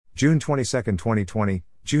June 22, 2020,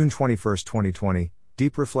 June 21, 2020,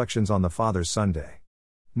 Deep Reflections on the Father's Sunday.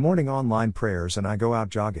 Morning online prayers and I go out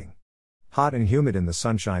jogging. Hot and humid in the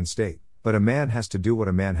sunshine state, but a man has to do what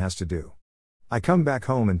a man has to do. I come back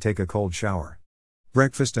home and take a cold shower.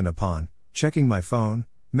 Breakfast and upon checking my phone,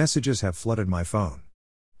 messages have flooded my phone.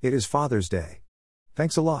 It is Father's Day.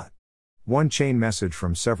 Thanks a lot. One chain message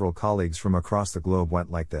from several colleagues from across the globe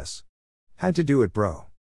went like this. Had to do it, bro.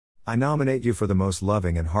 I nominate you for the most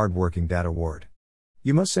loving and hardworking dad award.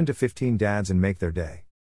 You must send to 15 dads and make their day.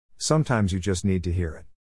 Sometimes you just need to hear it.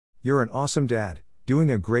 You're an awesome dad,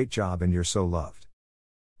 doing a great job and you're so loved.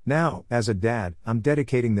 Now, as a dad, I'm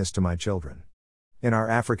dedicating this to my children. In our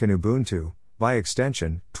African Ubuntu, by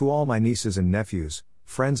extension, to all my nieces and nephews,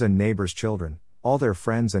 friends and neighbors' children, all their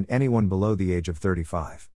friends and anyone below the age of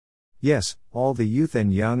 35. Yes, all the youth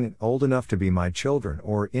and young and old enough to be my children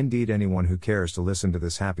or indeed anyone who cares to listen to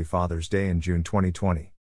this Happy Father's Day in June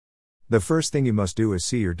 2020. The first thing you must do is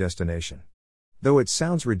see your destination. Though it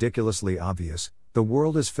sounds ridiculously obvious, the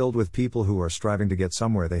world is filled with people who are striving to get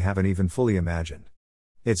somewhere they haven't even fully imagined.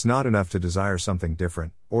 It's not enough to desire something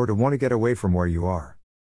different, or to want to get away from where you are.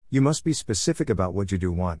 You must be specific about what you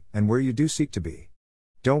do want, and where you do seek to be.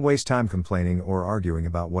 Don't waste time complaining or arguing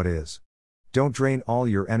about what is. Don't drain all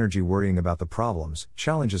your energy worrying about the problems,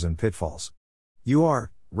 challenges and pitfalls. You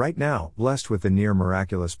are, right now, blessed with the near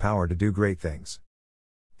miraculous power to do great things.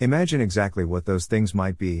 Imagine exactly what those things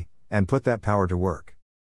might be, and put that power to work.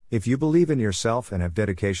 If you believe in yourself and have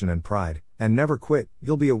dedication and pride, and never quit,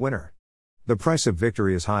 you'll be a winner. The price of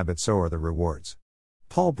victory is high, but so are the rewards.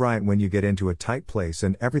 Paul Bryant. When you get into a tight place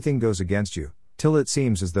and everything goes against you, till it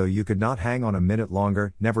seems as though you could not hang on a minute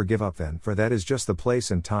longer, never give up then, for that is just the place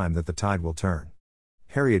and time that the tide will turn.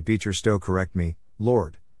 Harriet Beecher Stowe. Correct me,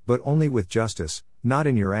 Lord, but only with justice, not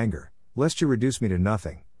in your anger, lest you reduce me to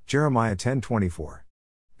nothing. Jeremiah 10:24.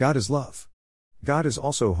 God is love. God is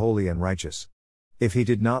also holy and righteous. If He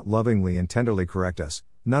did not lovingly and tenderly correct us,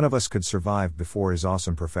 none of us could survive before His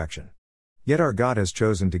awesome perfection. Yet our God has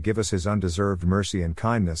chosen to give us His undeserved mercy and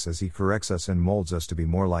kindness as He corrects us and molds us to be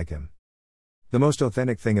more like Him. The most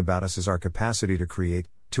authentic thing about us is our capacity to create,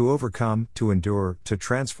 to overcome, to endure, to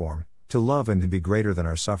transform, to love and to be greater than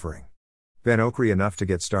our suffering. Ben Okri. Enough to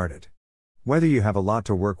get started. Whether you have a lot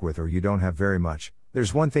to work with or you don't have very much,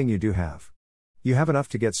 there's one thing you do have. You have enough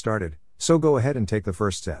to get started, so go ahead and take the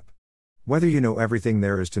first step. Whether you know everything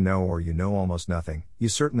there is to know or you know almost nothing, you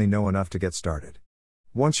certainly know enough to get started.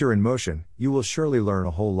 Once you're in motion, you will surely learn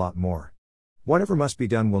a whole lot more. Whatever must be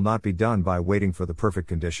done will not be done by waiting for the perfect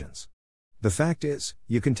conditions. The fact is,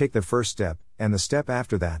 you can take the first step, and the step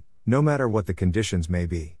after that, no matter what the conditions may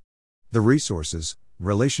be. The resources,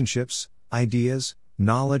 relationships, ideas,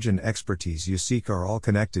 knowledge and expertise you seek are all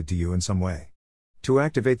connected to you in some way. To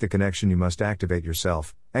activate the connection you must activate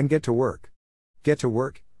yourself, and get to work. Get to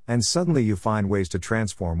work, and suddenly you find ways to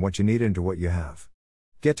transform what you need into what you have.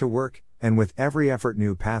 Get to work, and with every effort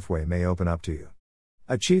new pathway may open up to you.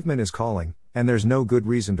 Achievement is calling, and there's no good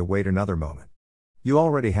reason to wait another moment. You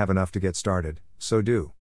already have enough to get started, so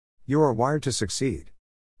do. You are wired to succeed.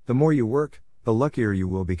 The more you work, the luckier you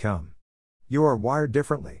will become. You are wired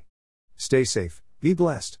differently. Stay safe, be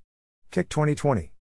blessed. Kick 2020.